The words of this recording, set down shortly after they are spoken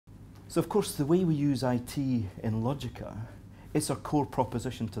So of course the way we use IT in Logica, it's our core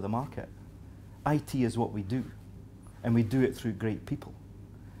proposition to the market. IT is what we do, and we do it through great people.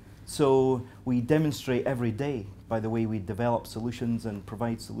 So we demonstrate every day by the way we develop solutions and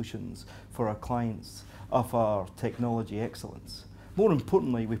provide solutions for our clients of our technology excellence. More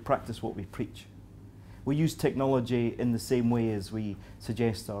importantly, we practice what we preach. We use technology in the same way as we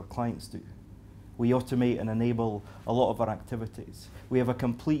suggest our clients do. We automate and enable a lot of our activities. We have a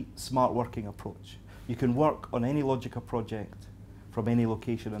complete smart working approach. You can work on any Logica project from any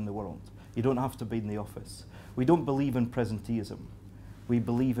location in the world. You don't have to be in the office. We don't believe in presenteeism. We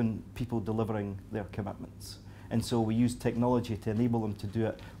believe in people delivering their commitments. And so we use technology to enable them to do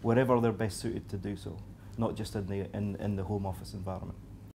it wherever they're best suited to do so, not just in the home office environment.